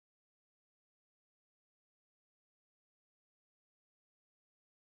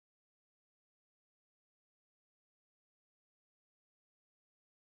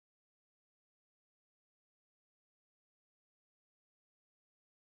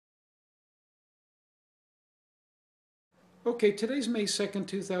Okay, today's May 2nd,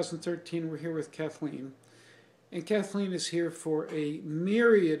 2013. We're here with Kathleen. And Kathleen is here for a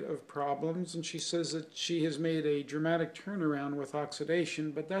myriad of problems, and she says that she has made a dramatic turnaround with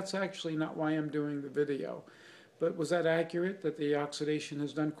oxidation, but that's actually not why I'm doing the video. But was that accurate, that the oxidation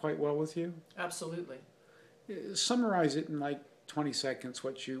has done quite well with you? Absolutely. Summarize it in like 20 seconds,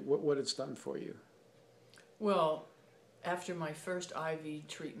 what it's done for you. Well, after my first IV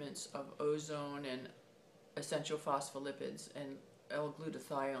treatments of ozone and essential phospholipids and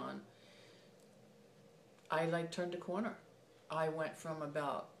L-glutathione, I turned a corner. I went from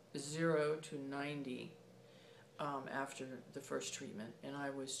about 0 to 90 after the first treatment, and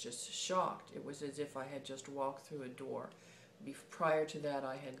I was just shocked. It was as if I had just walked through a door. Prior to that,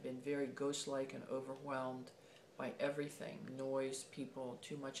 I had been very ghost-like and overwhelmed by everything: noise, people,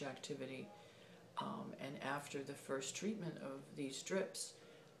 too much activity. And after the first treatment of these drips,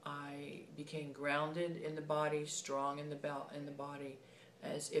 I became grounded in the body, strong in the body,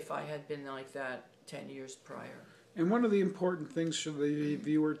 as if I had been like that 10 years prior. And one of the important things for the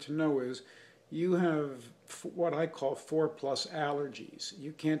viewer to know is you have what I call 4+ allergies.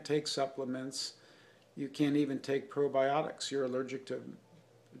 You can't take supplements. You can't even take probiotics. You're allergic to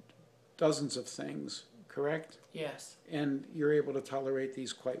dozens of things, correct? Yes. And you're able to tolerate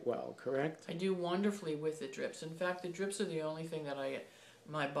these quite well, correct? I do wonderfully with the drips. In fact, the drips are the only thing that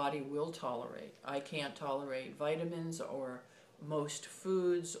my body will tolerate. I can't tolerate vitamins or most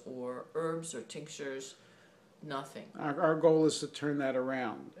foods or herbs or tinctures, nothing. Our goal is to turn that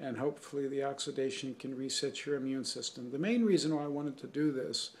around, and hopefully the oxidation can reset your immune system. The main reason why I wanted to do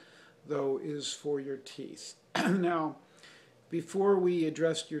this, though, is for your teeth. Now, before we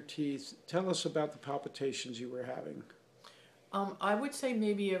addressed your teeth, tell us about the palpitations you were having. I would say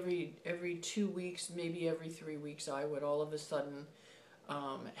maybe every 2 weeks, maybe every 3 weeks, I would all of a sudden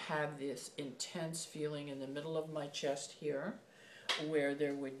have this intense feeling in the middle of my chest here, where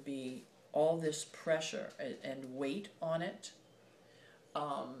there would be all this pressure and weight on it.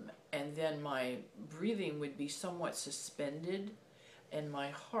 And then my breathing would be somewhat suspended, and my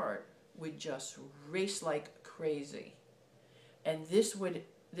heart would just race like crazy. And this would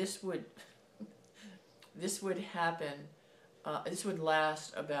happen. This would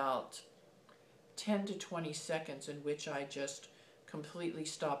last about 10 to 20 seconds, in which I just completely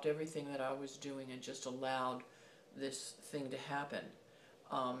stopped everything that I was doing and just allowed this thing to happen.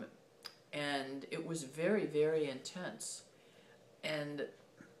 And it was very, very intense. And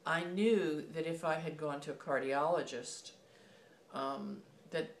I knew that if I had gone to a cardiologist,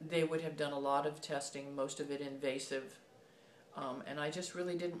 that they would have done a lot of testing, most of it invasive. And I just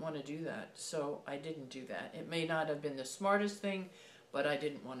really didn't want to do that, so I didn't do that. It may not have been the smartest thing, but I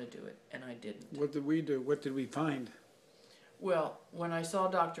didn't want to do it, and I didn't. What did we do? What did we find? Well, when I saw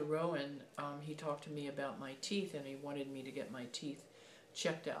Dr. Rowan, he talked to me about my teeth, and he wanted me to get my teeth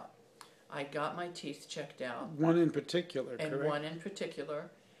checked out. I got my teeth checked out. One in particular, and correct? One in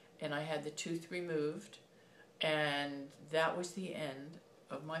particular, and I had the tooth removed, and that was the end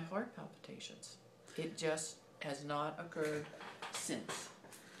of my heart palpitations. It just has not occurred since.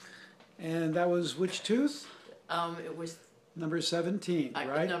 And that was which tooth? It was number 17,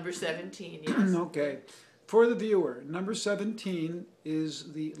 right? Number 17, yes. Okay. For the viewer, number 17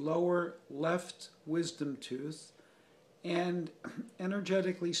 is the lower left wisdom tooth, and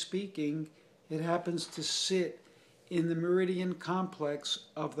energetically speaking, it happens to sit in the meridian complex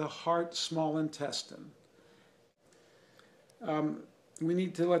of the heart small intestine. We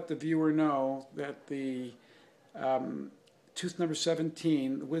need to let the viewer know that the tooth number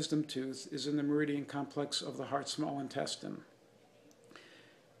 17, the wisdom tooth, is in the meridian complex of the heart small intestine.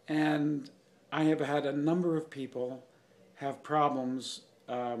 And I have had a number of people have problems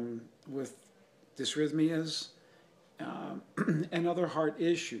with dysrhythmias and other heart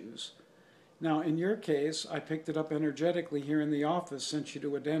issues. Now, in your case, I picked it up energetically here in the office, sent you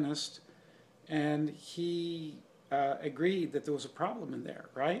to a dentist, and he agreed that there was a problem in there,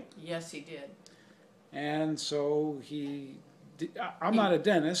 right? Yes, he did. And so I'm not a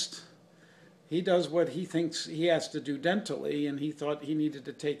dentist. He does what he thinks he has to do dentally, and he thought he needed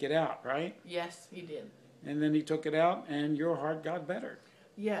to take it out, right? Yes, he did. And then he took it out, and your heart got better.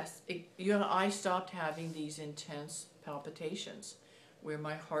 Yes, I stopped having these intense palpitations where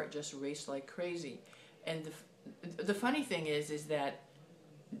my heart just raced like crazy. And the funny thing is that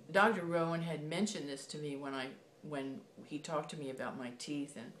Dr. Rowan had mentioned this to me when he talked to me about my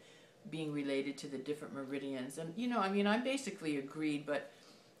teeth and being related to the different meridians. And, I basically agreed, but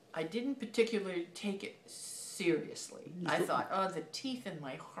I didn't particularly take it seriously. I thought, oh, the teeth in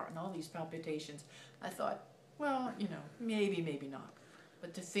my heart and all these palpitations. I thought, well, maybe, maybe not.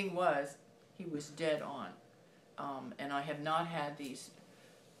 But the thing was, he was dead on. And I have not had these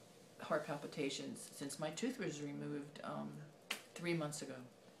heart palpitations since my tooth was removed 3 months ago.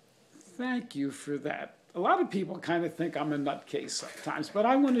 Thank you for that. A lot of people kind of think I'm a nutcase sometimes, but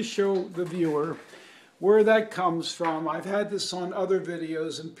I want to show the viewer where that comes from. I've had this on other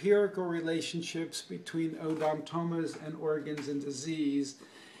videos, empirical relationships between odontomas and organs and disease.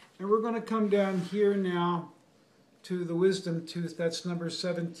 And we're going to come down here now to the wisdom tooth. That's number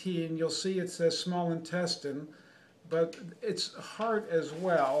 17. You'll see it says small intestine, but it's heart as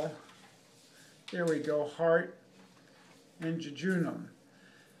well. There we go, heart and jejunum.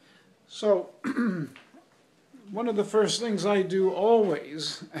 So one of the first things I do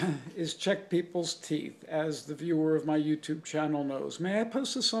always is check people's teeth, as the viewer of my YouTube channel knows. May I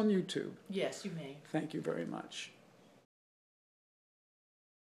post this on YouTube? Yes, you may. Thank you very much.